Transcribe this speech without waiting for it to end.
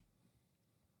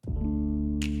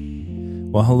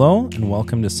Well, hello and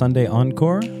welcome to Sunday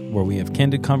Encore, where we have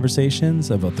candid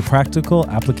conversations about the practical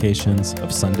applications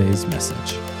of Sunday's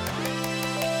message.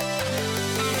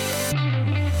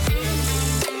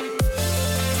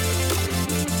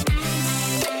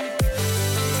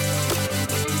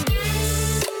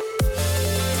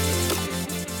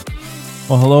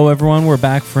 Well, hello everyone. We're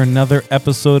back for another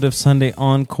episode of Sunday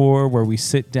Encore, where we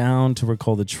sit down to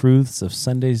recall the truths of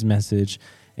Sunday's message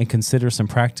and consider some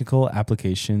practical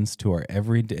applications to our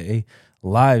everyday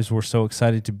lives. We're so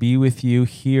excited to be with you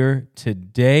here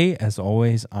today. As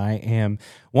always, I am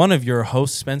one of your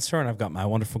hosts, Spencer, and I've got my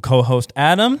wonderful co-host,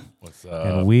 Adam. What's up?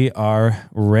 And we are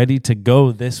ready to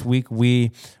go. This week,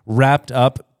 we wrapped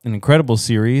up an incredible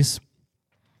series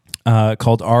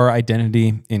called Our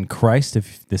Identity in Christ.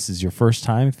 If this is your first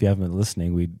time, if you haven't been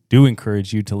listening, we do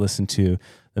encourage you to listen to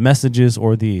the messages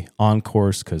or the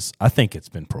encores, because I think it's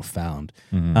been profound.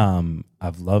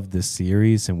 I've loved this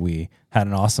series, and we had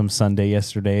an awesome Sunday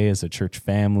yesterday as a church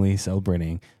family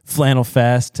celebrating Flannel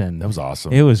Fest, and That was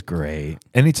awesome. It was great.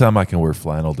 Anytime I can wear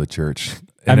flannel to church.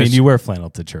 I mean, you wear flannel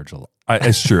to church a lot.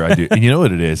 It's true, I do. And you know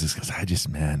what it is because I just,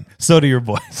 So do your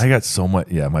boys. I got so much.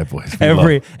 Yeah, my boys.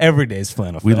 Every day's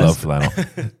Flannel Fest. We love flannel.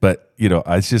 But,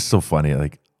 it's just so funny.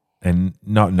 And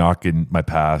not knocking my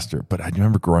pastor, but I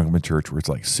remember growing up in church where it's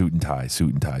like suit and tie,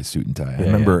 suit and tie, suit and tie.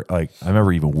 I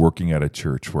remember even working at a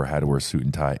church where I had to wear a suit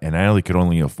and tie, and I could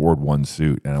only afford one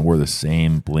suit, and I wore the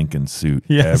same blinking suit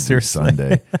every seriously.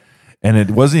 Sunday. And it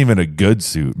wasn't even a good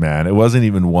suit, man. It wasn't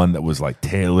even one that was like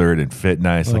tailored and fit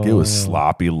nice. It was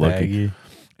sloppy looking. Baggy.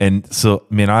 And so,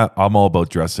 I'm all about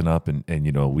dressing up, and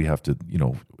we have to,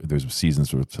 there's seasons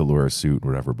to wear a suit or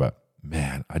whatever. But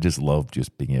man, I just love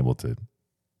just being able to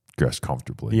dress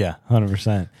comfortably. Yeah,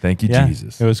 100%. Thank you,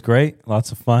 Jesus. It was great.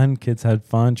 Lots of fun. Kids had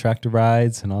fun. Tractor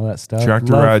rides and all that stuff.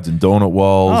 Rides and donut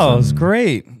walls. Oh, it was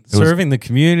great. Serving the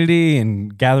community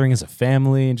and gathering as a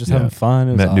family and just having fun.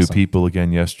 It was Met awesome. new people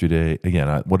again yesterday.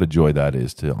 Again, what a joy that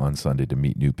is on Sunday to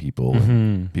meet new people.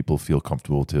 And people feel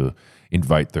comfortable to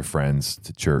invite their friends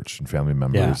to church and family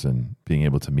members and being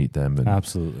able to meet them. And,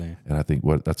 absolutely. And I think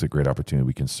that's a great opportunity.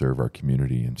 We can serve our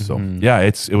community. And so,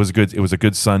 it was a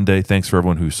good Sunday. Thanks for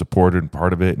everyone who supported and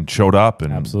part of it and showed up.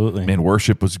 And absolutely. Man,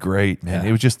 worship was great. Man,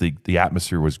 it was just the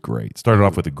atmosphere was great. Started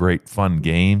off with a great fun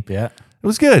game. Yeah. It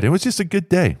was good. It was just a good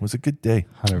day. It was a good day.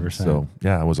 100%. So,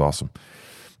 it was awesome.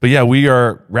 But we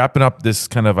are wrapping up this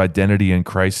kind of Identity in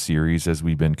Christ series as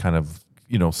we've been kind of,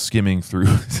 skimming through.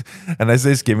 And I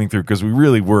say skimming through because we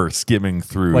really were skimming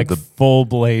through. Like the full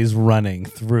blaze running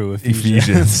through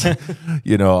Ephesians.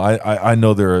 I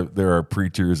know there are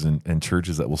preachers and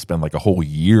churches that will spend like a whole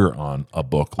year on a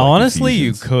book. Like Honestly,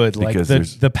 Ephesians, you could. Like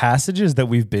the passages that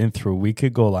we've been through, we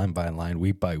could go line by line,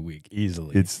 week by week,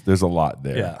 easily. There's a lot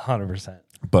there. Yeah, 100%.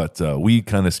 But we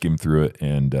kind of skimmed through it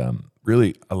and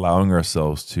really allowing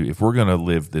ourselves to, if we're going to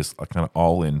live this kind of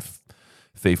all-in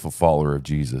faithful follower of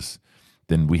Jesus,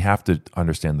 then we have to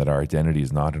understand that our identity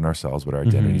is not in ourselves, but our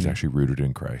identity is actually rooted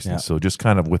in Christ. Yeah. And so just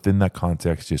kind of within that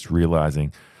context, just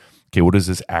realizing, okay, what does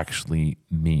this actually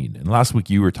mean? And last week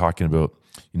you were talking about,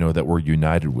 that we're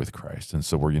united with Christ. And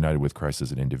so we're united with Christ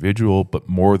as an individual, but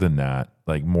more than that,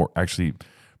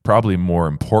 probably more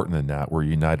important than that, we're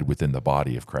united within the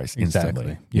body of Christ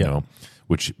instantly,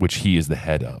 which he is the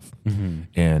head of.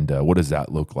 And what does that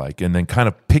look like? And then kind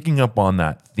of picking up on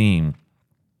that theme,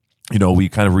 we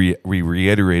kind of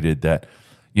reiterated that,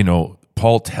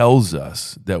 Paul tells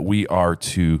us that we are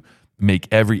to make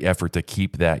every effort to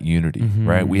keep that unity,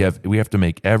 right? We have to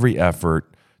make every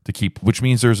effort to keep, which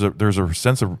means there's a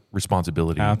sense of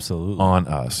responsibility on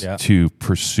us to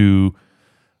pursue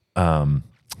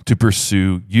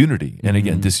unity. And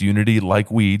again, disunity,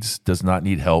 like weeds, does not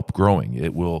need help growing.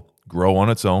 It will grow on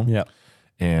its own. Yeah.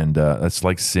 And that's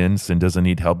like sin. Sin doesn't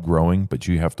need help growing, but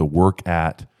you have to work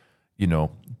at,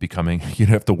 becoming, you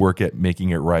have to work at making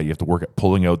it right. You have to work at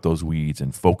pulling out those weeds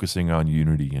and focusing on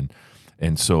unity.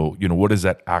 And so, what does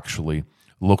that actually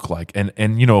look like? And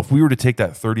if we were to take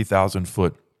that 30,000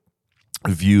 foot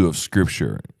view of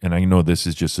Scripture, and I know this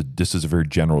is a very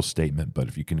general statement, but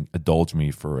if you can indulge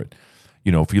me for it,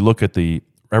 if you look at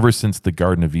ever since the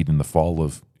Garden of Eden, the fall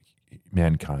of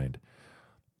mankind,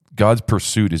 God's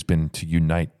pursuit has been to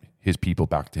unite his people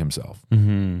back to himself.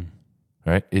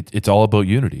 Right? It's all about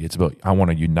unity. It's about, I want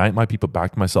to unite my people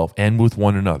back to myself and with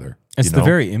one another. It's the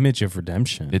very image of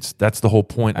redemption. That's the whole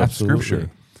point of Scripture.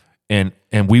 And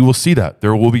we will see that.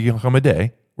 There will become a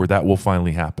day where that will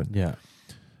finally happen. Yeah.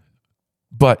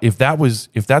 But if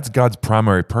that's God's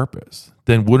primary purpose,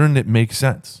 then wouldn't it make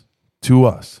sense to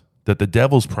us that the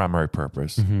devil's primary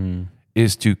purpose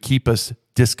is to keep us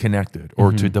disconnected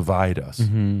or to divide us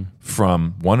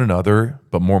from one another,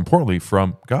 but more importantly,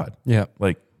 from God. Yeah.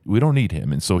 Like, we don't need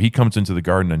him. And so he comes into the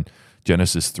garden in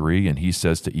Genesis 3, and he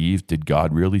says to Eve, did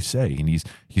God really say? And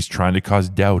he's trying to cause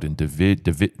doubt and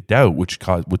doubt, which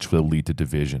will lead to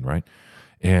division, right?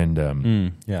 And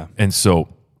and so,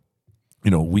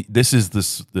 this is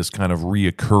this kind of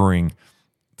reoccurring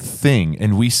thing,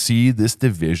 and we see this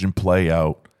division play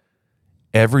out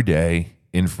every day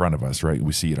in front of us, right?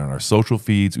 We see it on our social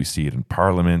feeds, we see it in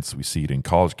parliaments, we see it in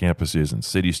college campuses and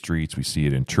city streets, we see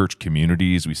it in church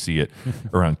communities, we see it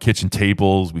around kitchen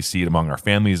tables, we see it among our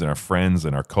families and our friends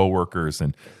and our coworkers,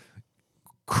 and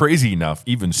crazy enough,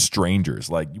 even strangers.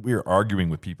 Like, we're arguing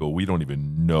with people we don't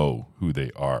even know who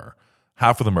they are.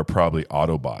 Half of them are probably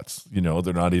Autobots.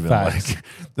 They're not even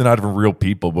they're not even real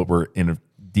people, but we're in a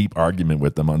deep argument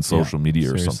with them on social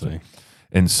media or something.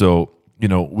 And so,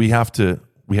 we have to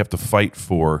fight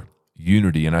for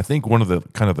unity. And I think one of the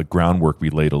kind of the groundwork we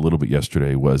laid a little bit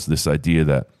yesterday was this idea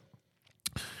that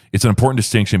it's an important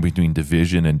distinction between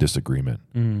division and disagreement.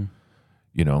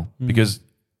 Because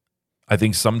I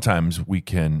think sometimes we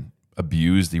can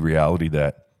abuse the reality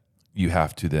that you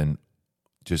have to then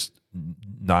just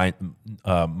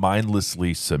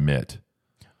mindlessly submit.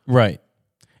 Right.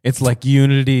 It's like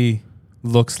unity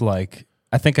looks like,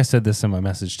 I think I said this in my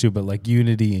message too, but like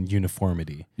unity and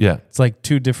uniformity. Yeah. It's like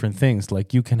two different things.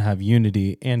 Like, you can have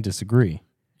unity and disagree.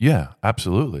 Yeah,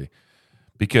 absolutely.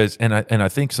 Because, and I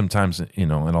think sometimes,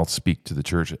 and I'll speak to the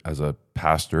church as a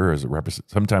pastor, as a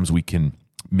representative, sometimes we can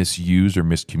misuse or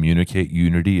miscommunicate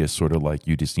unity as sort of like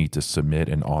you just need to submit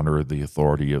and honor the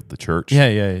authority of the church.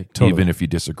 Yeah, totally. Even if you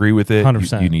disagree with it,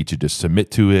 100%. You need to just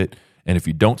submit to it. And if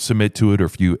you don't submit to it, or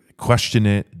if you question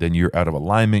it, then you're out of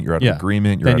alignment, you're out of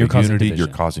agreement, you're out of unity, you're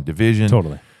causing division.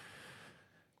 Totally.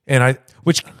 And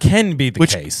which can be the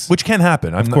case. Which can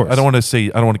happen. Of course. I don't want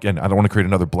to create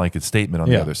another blanket statement on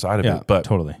the other side of it. But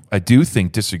totally. I do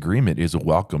think disagreement is a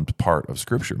welcomed part of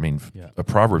Scripture. I mean,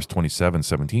 Proverbs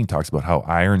 27:17 talks about how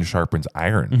iron sharpens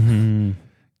iron.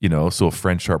 So a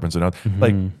friend sharpens another.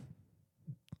 Like,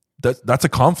 that's a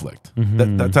conflict.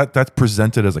 That's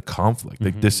presented as a conflict.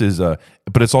 Like, this is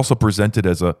but it's also presented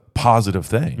as a positive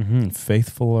thing.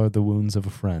 Faithful are the wounds of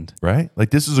a friend. Right? Like,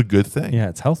 this is a good thing. Yeah,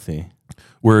 it's healthy.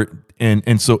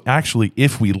 So actually,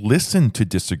 if we listen to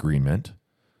disagreement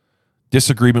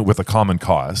with a common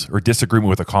cause or disagreement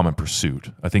with a common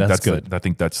pursuit, I think that's good. I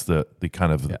think that's the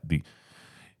kind of the.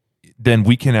 Then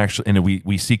we can actually, and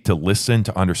we seek to listen,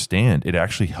 to understand. It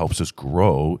actually helps us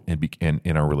grow and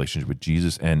in our relationship with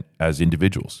Jesus and as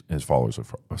individuals, as followers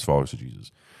of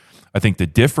Jesus. I think the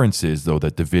difference is, though,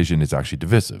 that division is actually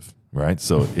divisive, right?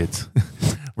 So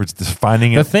we're just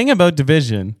defining it. The thing about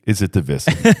division is it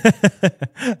divisive.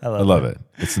 I love it.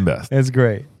 It's the best. It's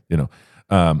great.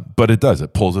 But it does.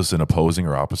 It pulls us in opposing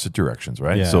or opposite directions,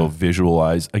 right? Yeah. So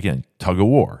visualize, again, tug of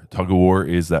war. Tug of war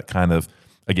is that kind of,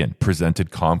 again, presented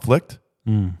conflict,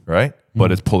 right?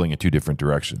 But it's pulling in two different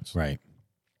directions. Right.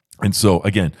 And so,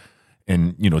 again,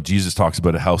 Jesus talks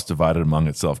about a house divided among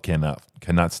itself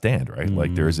cannot stand, right?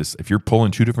 Like, there is this, if you're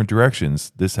pulling two different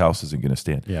directions, this house isn't going to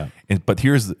stand. Yeah. But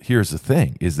here's the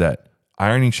thing, is that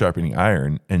ironing, sharpening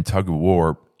iron and tug of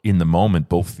war in the moment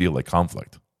both feel like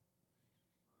conflict.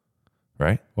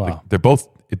 Right? Wow. Like,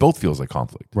 it both feels like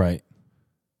conflict. Right.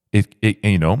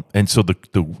 And so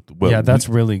that's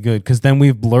really good, because then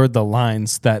we've blurred the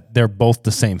lines that they're both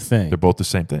the same thing. They're both the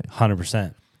same thing.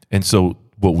 100%. And so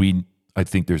I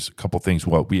think there's a couple things.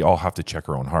 Well, we all have to check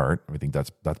our own heart. I think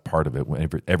that's part of it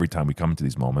every time we come into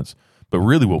these moments. But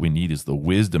really what we need is the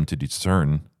wisdom to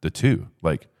discern the two.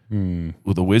 Like, the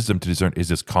wisdom to discern, is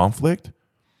this conflict?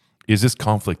 Is this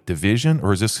conflict division?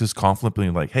 Or is this conflict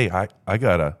being like, hey, I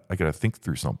gotta think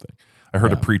through something. I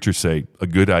heard a preacher say a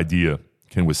good idea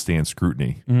can withstand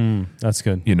scrutiny. That's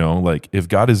good. Like,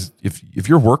 if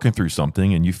you're working through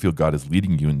something and you feel God is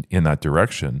leading you in that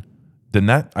direction, then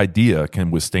that idea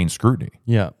can withstand scrutiny.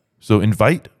 Yeah. So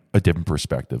invite a different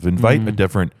perspective. Invite a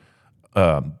different,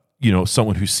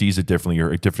 someone who sees it differently or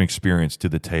a different experience to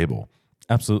the table.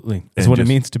 Absolutely. That's what it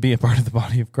means to be a part of the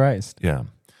body of Christ. Yeah.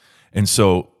 And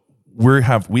so we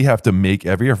have to make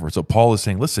every effort. So Paul is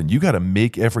saying, listen, you got to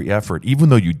make every effort, even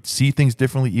though you see things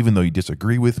differently, even though you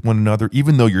disagree with one another,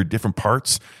 even though you're different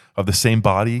parts of the same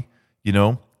body,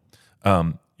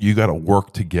 you got to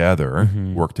work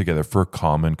together for a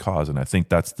common cause. And I think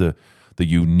that's the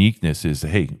uniqueness is,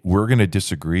 hey, we're going to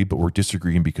disagree, but we're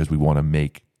disagreeing because we want to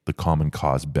make the common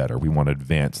cause better. We want to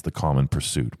advance the common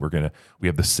pursuit. We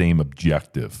have the same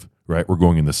objective, right? We're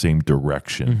going in the same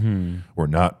direction. We're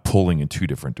not pulling in two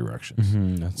different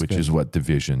directions, which is what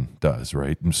division does,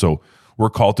 right? And so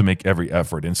we're called to make every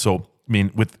effort. And so, I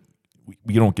mean,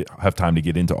 we don't have time to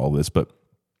get into all this, but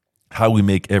how we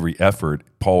make every effort,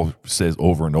 Paul says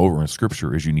over and over in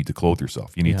Scripture, is you need to clothe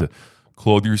yourself. You need to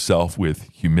clothe yourself with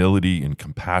humility and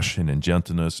compassion and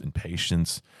gentleness and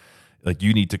patience. Like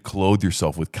you need to clothe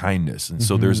yourself with kindness. And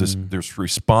so there's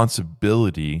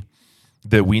responsibility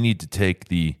that we need to take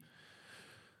the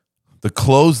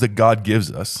clothes that God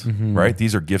gives us, right?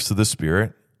 These are gifts of the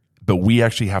Spirit, but we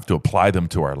actually have to apply them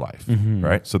to our life,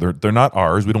 right? So they're not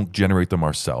ours. We don't generate them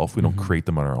ourselves. We don't create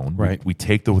them on our own. Right. We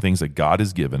take the things that God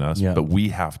has given us, but we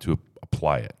have to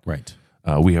apply it. Right.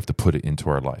 We have to put it into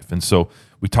our life. And so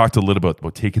we talked a little bit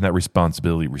about taking that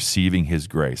responsibility, receiving his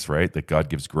grace, right? That God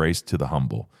gives grace to the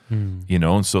humble,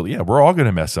 and so, we're all going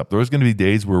to mess up. There's going to be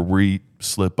days where we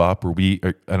slip up or we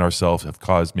and ourselves have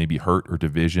caused maybe hurt or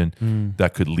division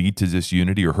that could lead to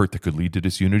disunity, or hurt that could lead to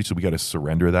disunity. So we got to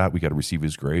surrender that. We got to receive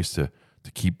his grace to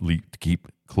keep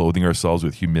clothing ourselves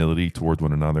with humility toward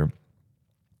one another.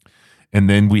 And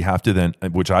then we have to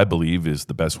which I believe is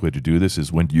the best way to do this,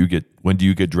 is when do you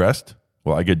get dressed?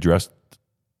 Well, I get dressed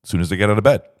as soon as I get out of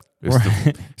bed.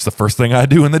 It's the first thing I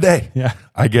do in the day. Yeah.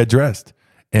 I get dressed.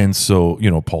 And so,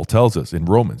 Paul tells us in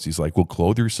Romans, he's like, well,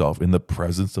 clothe yourself in the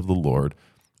presence of the Lord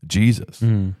Jesus.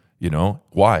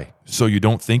 Why? So you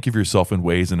don't think of yourself in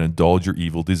ways and indulge your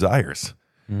evil desires.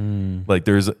 Like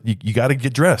you got to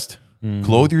get dressed.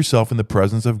 Clothe yourself in the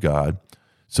presence of God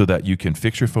so that you can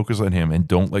fix your focus on him and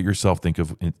don't let yourself think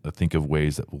of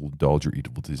ways that will indulge your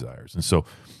evil desires. And so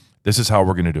this is how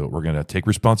we're going to do it. We're going to take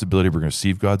responsibility. We're going to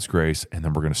receive God's grace, and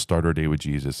then we're going to start our day with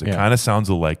Jesus. It kind of sounds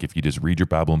like if you just read your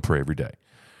Bible and pray every day.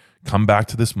 Come back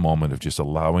to this moment of just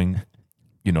allowing,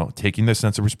 taking this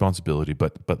sense of responsibility,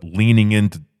 but leaning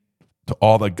into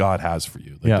all that God has for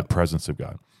you, like the presence of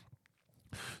God.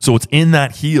 So it's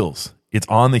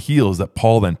on the heels that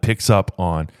Paul then picks up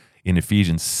on in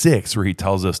Ephesians 6, where he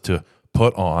tells us to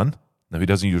put on. Now he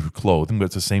doesn't use clothing, but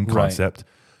it's the same concept. Right.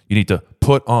 You need to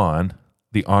put on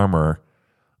the armor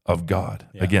of God.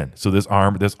 Yeah. Again, so this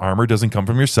armor doesn't come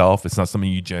from yourself. It's not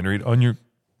something you generate on your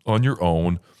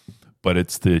own, but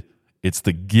it's the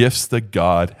gifts that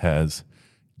God has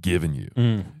given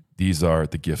you. These are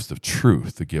the gifts of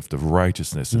truth, the gift of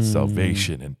righteousness and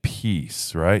salvation and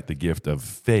peace, right? The gift of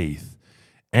faith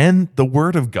and the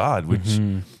word of God, which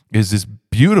is this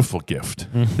beautiful gift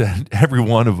that every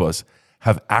one of us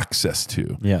have access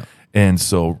to. Yeah. And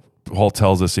so Paul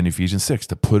tells us in Ephesians 6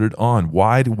 to put it on.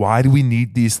 Why do we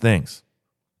need these things?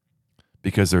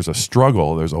 Because there's a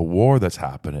struggle, there's a war that's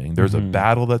happening, there's a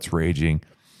battle that's raging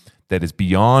that is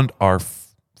beyond our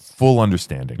full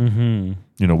understanding.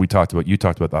 You talked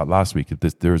about that last week.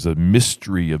 There's a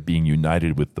mystery of being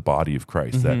united with the body of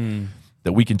Christ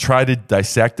that we can try to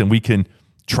dissect and we can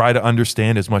try to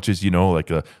understand as much as,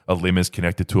 like a limb is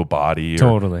connected to a body,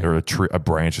 or a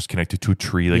branch is connected to a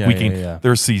tree. Like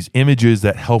there's these images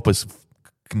that help us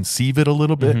conceive it a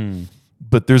little bit,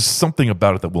 but there's something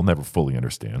about it that we'll never fully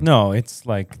understand. No, it's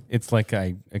like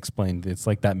I explained. It's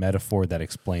like that metaphor that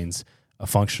explains a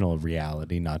functional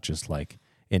reality, not just like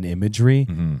an imagery,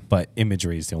 but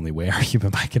imagery is the only way our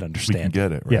human mind can understand. We can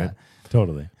get it, right? Yeah,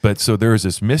 totally. But so there is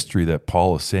this mystery that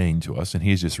Paul is saying to us, and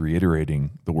he's just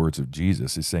reiterating the words of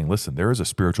Jesus. He's saying, listen, there is a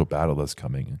spiritual battle that's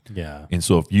coming. Yeah. And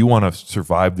so if you want to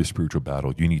survive the spiritual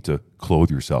battle, you need to clothe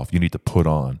yourself. You need to put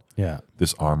on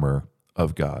this armor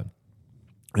of God.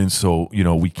 And so,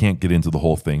 we can't get into the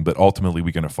whole thing, but ultimately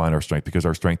we're going to find our strength, because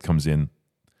our strength comes in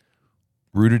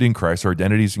rooted in Christ, our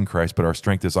identity is in Christ, but our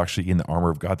strength is actually in the armor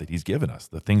of God that he's given us,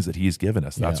 the things that he's given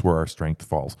us. That's where our strength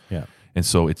falls. Yeah. And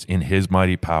so it's in his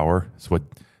mighty power. It's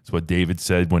what David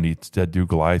said when he said to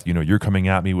Goliath, you're coming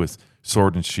at me with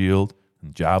sword and shield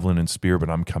and javelin and spear, but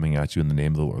I'm coming at you in the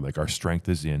name of the Lord. Like our strength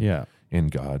is in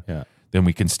God. Yeah. Then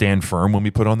we can stand firm when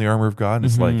we put on the armor of God. And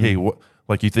it's like, hey,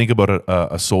 like you think about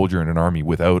a soldier in an army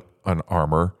without an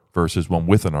armor versus one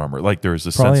with an armor. Like there's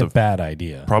a sense of bad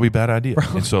idea. Probably a bad idea.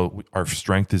 And so our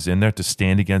strength is in there to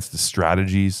stand against the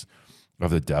strategies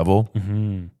of the devil.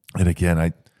 And again,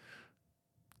 I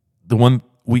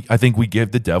think we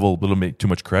give the devil a little bit too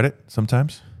much credit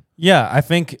sometimes. Yeah, I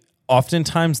think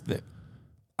oftentimes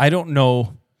I don't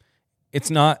know. It's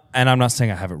not, and I'm not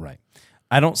saying I have it right.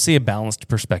 I don't see a balanced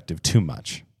perspective too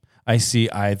much. I see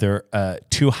either a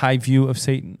too high view of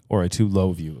Satan or a too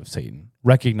low view of Satan,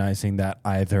 recognizing that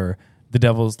either the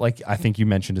devil's, like I think you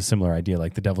mentioned a similar idea,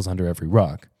 like the devil's under every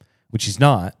rock, which he's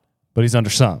not, but he's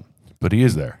under some. But he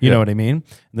is there. You know what I mean?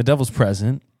 And the devil's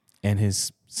present, and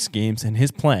his schemes and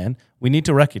his plan, we need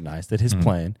to recognize that his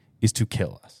plan is to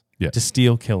kill us, to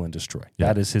steal, kill, and destroy.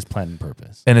 That is his plan and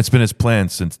purpose. And it's been his plan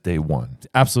since day one.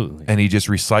 Absolutely. And he just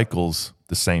recycles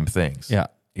the same things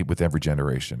with every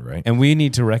generation, right? And we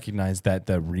need to recognize that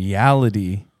the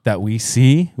reality that we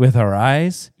see with our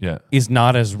eyes Yeah. is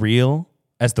not as real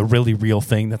as the really real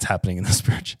thing that's happening in the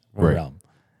spiritual Right. realm.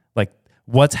 Like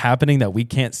what's happening that we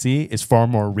can't see is far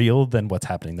more real than what's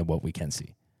happening than what we can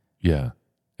see. Yeah.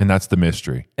 And that's the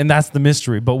mystery. And that's the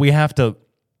mystery. But we have to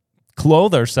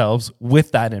clothe ourselves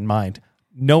with that in mind,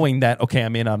 knowing that, okay, I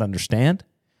may not understand,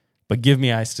 but give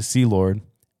me eyes to see, Lord,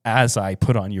 as I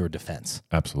put on your defense.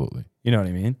 Absolutely. You know what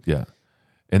I mean? Yeah.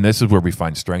 And this is where we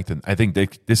find strength. And I think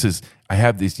I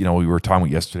have these, we were talking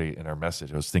about yesterday in our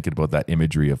message. I was thinking about that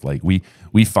imagery of like,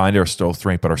 we find our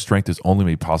strength, but our strength is only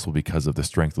made possible because of the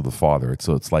strength of the Father.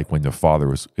 So it's like when the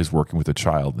Father is working with a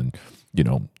child and,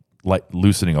 like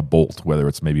loosening a bolt, whether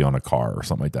it's maybe on a car or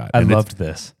something like that. I loved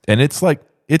this. And it's like,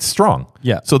 it's strong.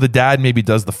 Yeah. So the dad maybe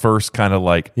does the first kind of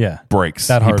like breaks.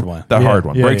 That hard one. Hard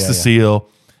one. Breaks the seal.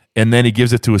 And then he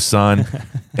gives it to his son.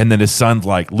 And then his son's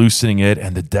like loosening it.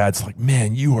 And the dad's like,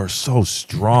 man, you are so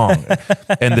strong.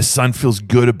 And the son feels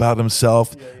good about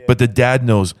himself. But the dad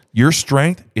knows your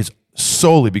strength is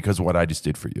solely because of what I just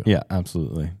did for you. Yeah,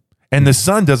 absolutely. And the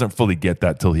son doesn't fully get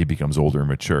that till he becomes older and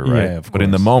mature, right? Yeah, of but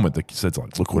in the course. moment, the kid's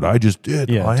like, look what I just did.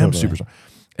 Yeah, I am totally. super strong.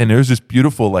 And there's this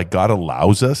beautiful, like God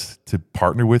allows us to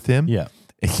partner with him. Yeah.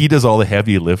 And he does all the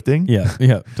heavy lifting.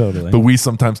 Yeah, totally. But we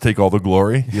sometimes take all the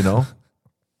glory,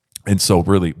 And so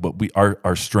really, but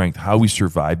our strength, how we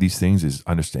survive these things is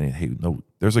understanding, hey, no,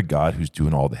 there's a God who's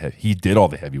doing all the heavy. He did all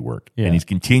the heavy work. Yeah. And he's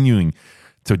continuing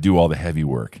to do all the heavy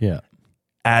work. Yeah.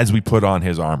 As we put on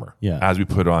his armor. Yeah. As we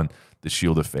put on the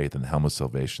shield of faith and the helmet of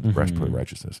salvation, the breastplate of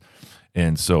righteousness.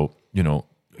 And so,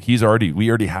 we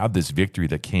already have this victory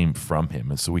that came from him.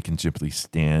 And so we can simply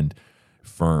stand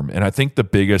firm. And I think the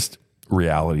biggest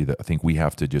reality that I think we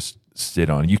have to just sit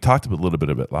on, you talked a little bit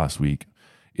of it last week,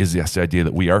 is this idea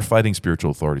that we are fighting spiritual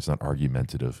authorities, not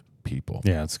argumentative people.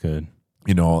 Yeah, it's good.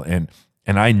 And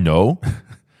I know, I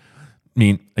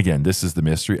mean, again, this is the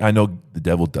mystery. I know the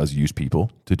devil does use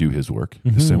people to do his work,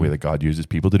 the same way that God uses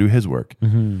people to do his work.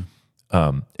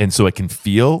 And so it can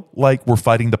feel like we're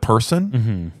fighting the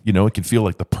person. It can feel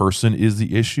like the person is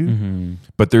the issue,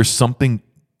 but there's something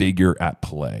bigger at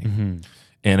play.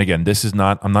 And again,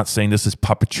 I'm not saying this is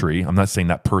puppetry. I'm not saying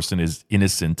that person is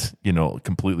innocent,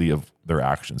 completely of their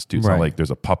actions too. It's not like there's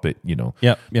a puppet,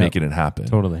 making it happen.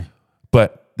 Totally.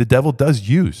 But the devil does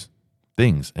use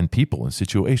things and people and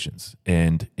situations,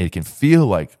 and it can feel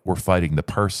like we're fighting the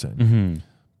person.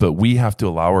 But we have to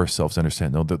allow ourselves to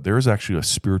understand, no, that there is actually a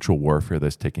spiritual warfare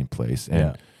that's taking place.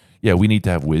 And we need to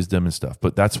have wisdom and stuff.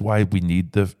 But that's why we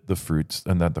need the fruits,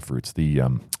 and not the fruits, the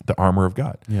armor of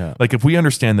God. Yeah. Like if we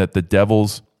understand that the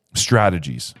devil's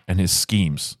strategies and his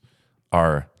schemes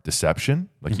are deception,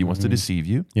 like he wants to deceive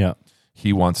you. Yeah.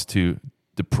 He wants to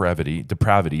depravity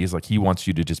is like he wants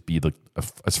you to just be like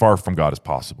as far from God as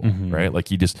possible, right? Like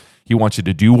he wants you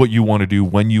to do what you want to do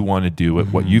when you want to do it,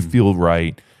 what you feel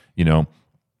right.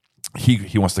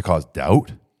 He wants to cause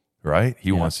doubt, right?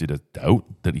 He wants you to doubt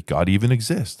that God even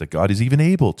exists, that God is even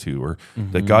able to, or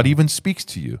that God even speaks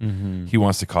to you. He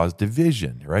wants to cause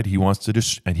division, right? He wants to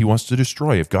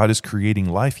destroy. If God is creating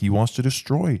life, he wants to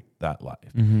destroy that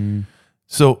life.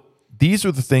 So these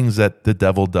are the things that the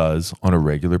devil does on a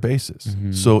regular basis.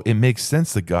 So it makes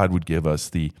sense that God would give us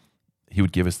the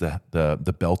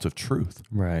belt of truth,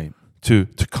 Right. to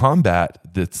combat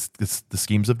the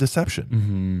schemes of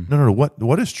deception. No.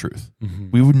 What is truth?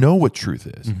 We would know what truth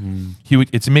is.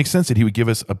 It makes sense that he would give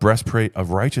us a breastplate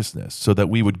of righteousness so that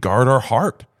we would guard our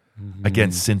heart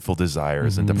against sinful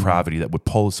desires and depravity that would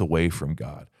pull us away from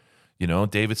God.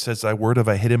 David says, "Thy word have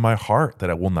I hid in my heart that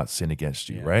I will not sin against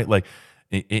you." Right? Like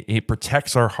it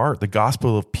protects our heart. The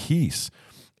gospel of peace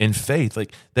and faith,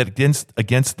 like that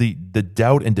against the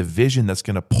doubt and division that's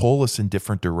going to pull us in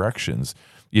different directions.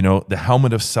 The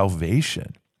helmet of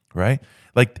salvation, right?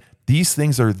 Like these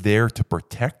things are there to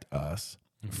protect us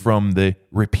from the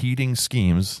repeating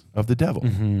schemes of the devil.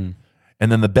 And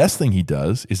then the best thing he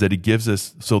does is that he gives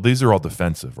us, so these are all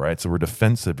defensive, right? So we're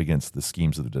defensive against the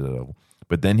schemes of the devil.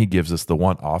 But then he gives us the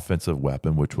one offensive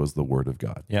weapon, which was the word of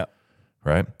God. Yeah.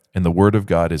 Right? And the word of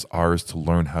God is ours to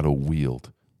learn how to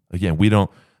wield. Again,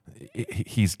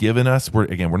 he's given us, we're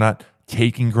not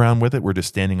taking ground with it. We're just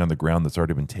standing on the ground that's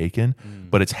already been taken.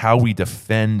 But it's how we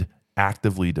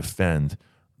actively defend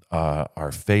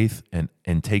our faith and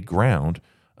take ground,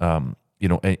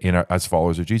 as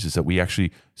followers of Jesus, that we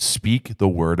actually speak the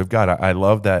word of God. I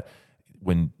love that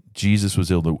when Jesus was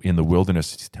in the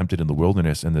wilderness, he's tempted in the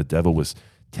wilderness, and the devil was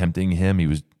tempting him. He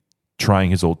was trying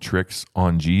his old tricks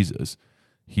on Jesus.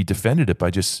 He defended it by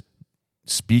just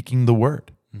speaking the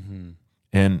word.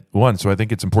 And so I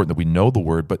think it's important that we know the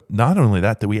word, but not only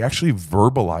that we actually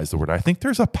verbalize the word. I think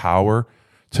there's a power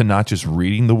to not just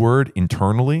reading the word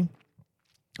internally,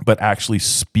 but actually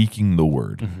speaking the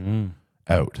word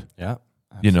out. Yeah.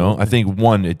 You know, I think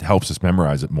one, it helps us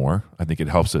memorize it more. I think it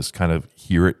helps us kind of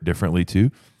hear it differently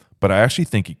too. But I actually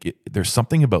think there's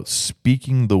something about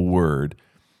speaking the word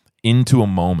into a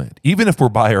moment, even if we're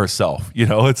by ourselves. You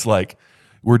know, it's like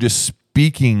we're just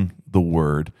speaking the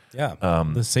word. Yeah.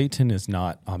 The Satan is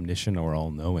not omniscient or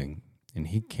all-knowing, and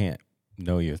he can't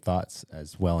know your thoughts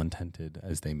as well-intended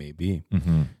as they may be.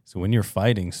 So when you're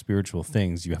fighting spiritual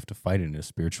things, you have to fight in a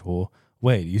spiritual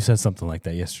way. You said something like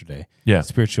that yesterday. Yeah.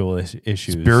 Spiritual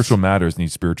issues. Spiritual matters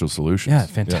need spiritual solutions. Yeah,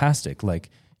 fantastic.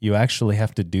 Like, you actually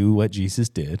have to do what Jesus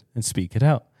did and speak it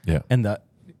out. Yeah. And the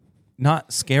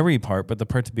not scary part, but the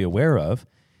part to be aware of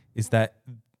is that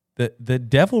the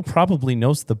devil probably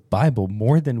knows the Bible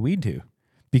more than we do,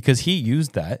 because he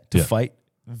used that to fight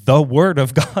the word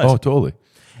of God. Oh, totally.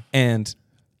 And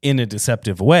in a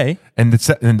deceptive way. And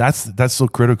that's so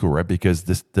critical, right? Because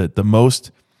the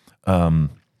most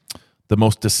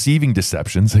deceiving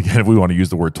deceptions, again, if we want to use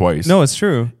the word twice. No, it's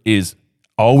true. Is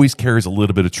always carries a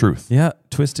little bit of truth. Yeah,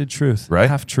 twisted truth. Right?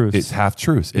 Half truth. It's half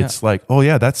truths. Yeah. It's like, oh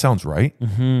yeah, that sounds right.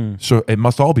 So it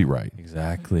must all be right.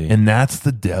 Exactly. And that's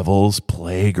the devil's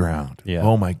playground. Yeah.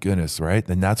 Oh my goodness, right?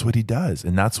 And that's what he does.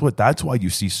 And that's why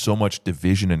you see so much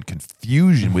division and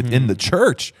confusion within the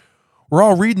church. We're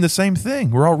all reading the same thing.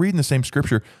 We're all reading the same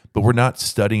scripture, but we're not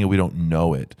studying it. We don't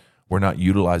know it. We're not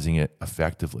utilizing it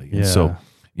effectively. And so,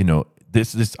 you know,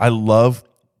 this I love,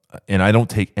 and I don't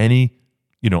take any,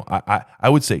 you know, I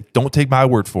would say, don't take my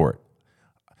word for it.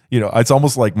 You know, it's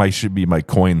almost like should be my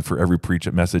coin for every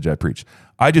message I preach.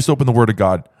 I just open the word of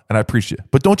God and I preach it,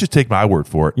 but don't just take my word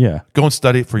for it. Yeah. Go and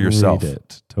study it for yourself. Read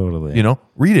it. Totally. You know,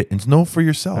 read it and know for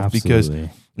yourself. Absolutely. Because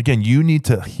again, you need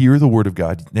to hear the word of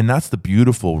God. And that's the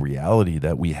beautiful reality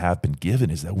that we have been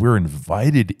given, is that we're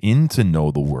invited in to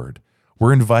know the word.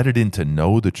 We're invited in to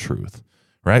know the truth,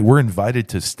 right? We're invited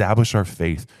to establish our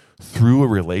faith through a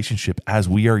relationship as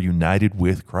we are united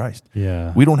with Christ.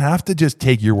 Yeah. We don't have to just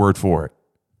take your word for it.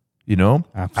 You know,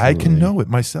 Absolutely. I can know it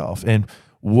myself. And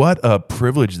what a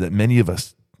privilege that many of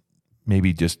us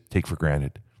maybe just take for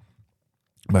granted,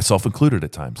 myself included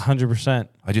at times. 100%.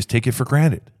 I just take it for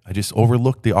granted. I just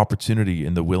overlook the opportunity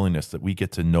and the willingness that we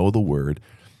get to know the word.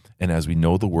 And as we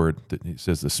know the word, it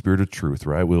says the spirit of truth,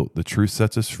 right? The truth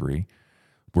sets us free.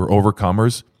 We're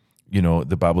overcomers. You know,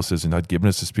 the Bible says, not given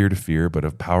us a spirit of fear, but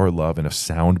of power, love, and a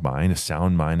sound mind. A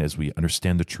sound mind, as we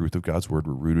understand the truth of God's word,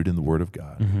 we're rooted in the word of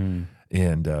God.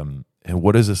 And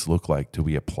what does this look like till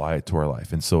we apply it to our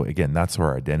life? And so again, that's where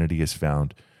our identity is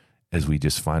found, as we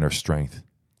just find our strength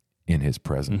in his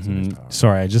presence. And his power.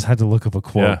 Sorry, I just had to look up a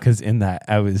quote, because in that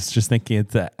I was just thinking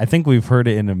I think we've heard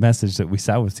it in a message that we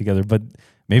sat with together, but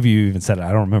maybe you even said it,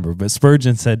 I don't remember. But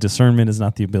Spurgeon said, discernment is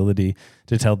not the ability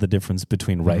to tell the difference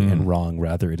between right and wrong.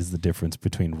 Rather, it is the difference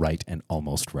between right and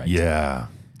almost right. Yeah.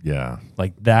 Yeah.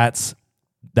 Like that's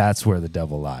where the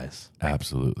devil lies.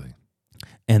 Absolutely.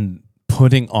 And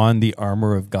putting on the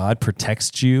armor of God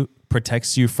protects you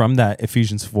from that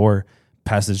Ephesians 4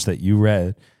 passage that you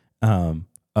read,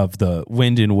 of the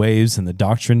wind and waves and the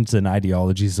doctrines and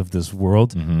ideologies of this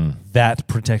world. That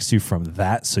protects you from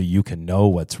that, so you can know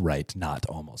what's right, not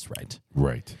almost right.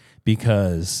 Right.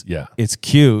 Because it's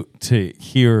cute to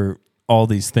hear all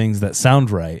these things that sound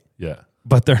right,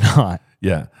 but they're not.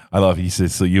 Yeah. I love it. He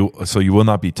says, so you will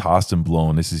not be tossed and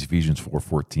blown. This is Ephesians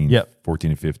 4:14,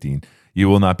 14 and 15. You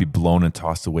will not be blown and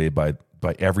tossed away by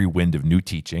every wind of new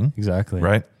teaching. Exactly.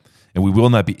 Right? And we will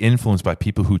not be influenced by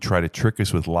people who try to trick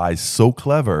us with lies so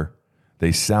clever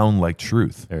they sound like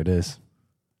truth. There it is.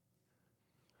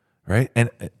 Right?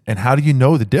 And how do you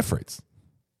know the difference?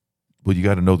 Well, you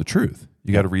got to know the truth.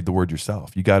 You got to read the word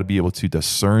yourself. You got to be able to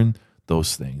discern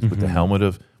those things with the helmet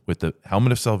of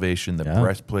salvation, the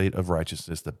breastplate of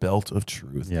righteousness, the belt of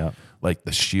truth, like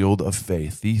the shield of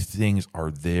faith. These things are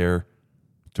there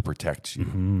to protect you,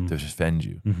 to defend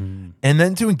you, and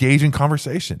then to engage in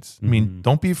conversations. I mean,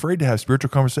 don't be afraid to have spiritual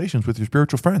conversations with your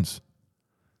spiritual friends.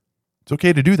 It's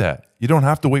okay to do that. You don't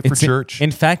have to wait for church.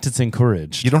 In fact, it's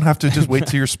encouraged. You don't have to just wait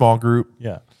till your small group.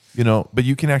 You know, but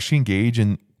you can actually engage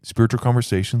in spiritual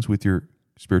conversations with your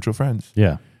spiritual friends.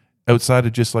 Outside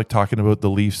of just like talking about the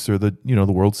Leafs or the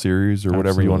World Series or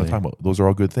whatever you want to talk about. Those are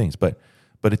all good things, but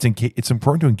it's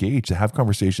important to engage, to have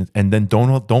conversations, and then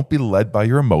don't be led by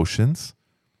your emotions.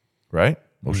 Right?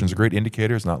 Emotions are great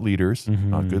indicators, not leaders,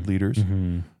 not good leaders.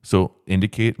 So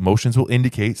emotions will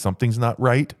indicate something's not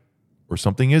right or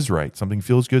something is right. Something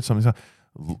feels good, something's not.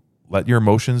 Let your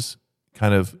emotions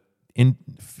kind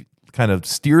of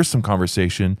steer some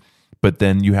conversation, but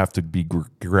then you have to be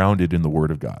grounded in the word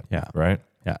of God. Right?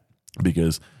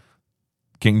 Because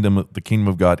the kingdom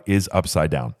of God is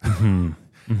upside down.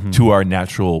 to our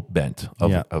natural bent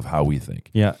Yeah. of how we think.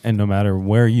 Yeah. And no matter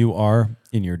where you are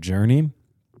in your journey,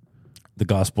 the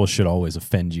gospel should always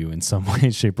offend you in some way,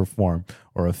 shape, or form,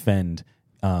 or offend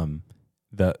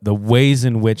the ways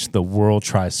in which the world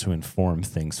tries to inform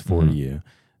things for you.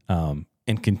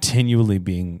 And continually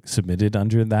being submitted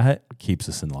under that keeps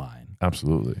us in line.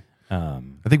 Absolutely. I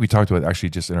think we talked about actually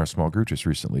just in our small group just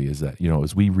recently is that,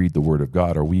 as we read the Word of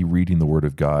God, are we reading the Word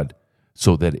of God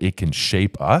so that it can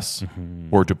shape us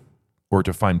or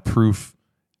to find proof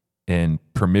and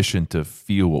permission to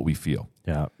feel what we feel?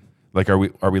 Yeah. Like, are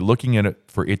we looking at it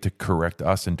for it to correct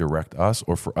us and direct us,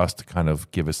 or for us to kind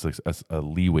of give us a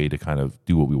leeway to kind of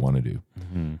do what we want to do,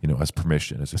 as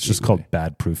permission? It's just called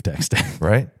bad proof texting.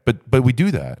 Right? But we do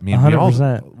that. I mean,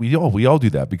 100%. we all do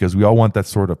that because we all want that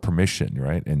sort of permission,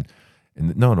 right? And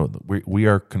no,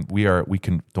 we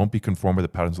can don't be conformed by the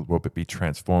patterns of the world, but be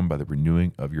transformed by the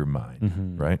renewing of your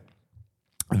mind, right?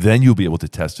 Then you'll be able to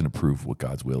test and approve what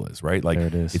God's will is, right? Like, There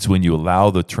it is. It's when you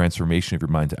allow the transformation of your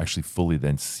mind to actually fully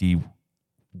then see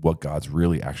what God's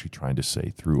really actually trying to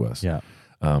say through us. Yeah.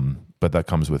 But that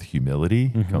comes with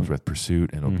humility, comes with pursuit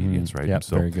and obedience, right? Yeah, And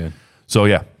so, very good. So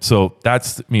yeah, so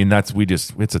it's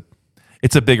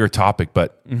a bigger topic,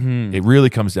 but it really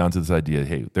comes down to this idea.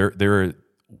 Hey,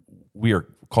 we are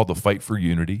called to fight for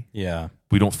unity. Yeah.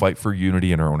 We don't fight for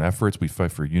unity in our own efforts. We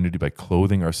fight for unity by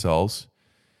clothing ourselves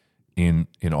in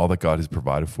all that God has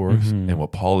provided for us. And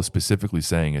what Paul is specifically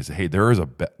saying is, hey,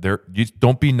 you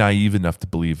don't be naive enough to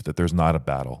believe that there's not a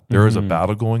battle. There is a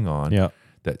battle going on. Yeah.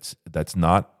 That's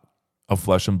not of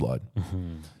flesh and blood.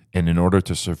 And in order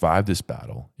to survive this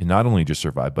battle, and not only just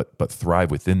survive, but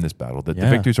thrive within this battle, that the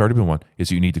victory's already been won,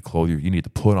 is you need to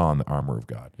put on the armor of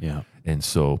God. Yeah. And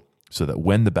so that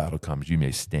when the battle comes, you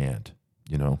may stand,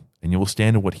 and you will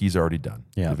stand in what he's already done.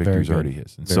 Yeah. The victory's already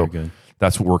his. And very good.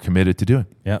 That's what we're committed to doing.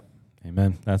 Yep.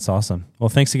 Amen. That's awesome. Well,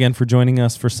 thanks again for joining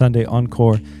us for Sunday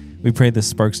Encore. We pray this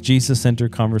sparks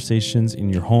Jesus-centered conversations in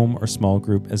your home or small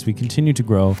group as we continue to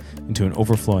grow into an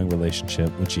overflowing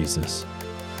relationship with Jesus.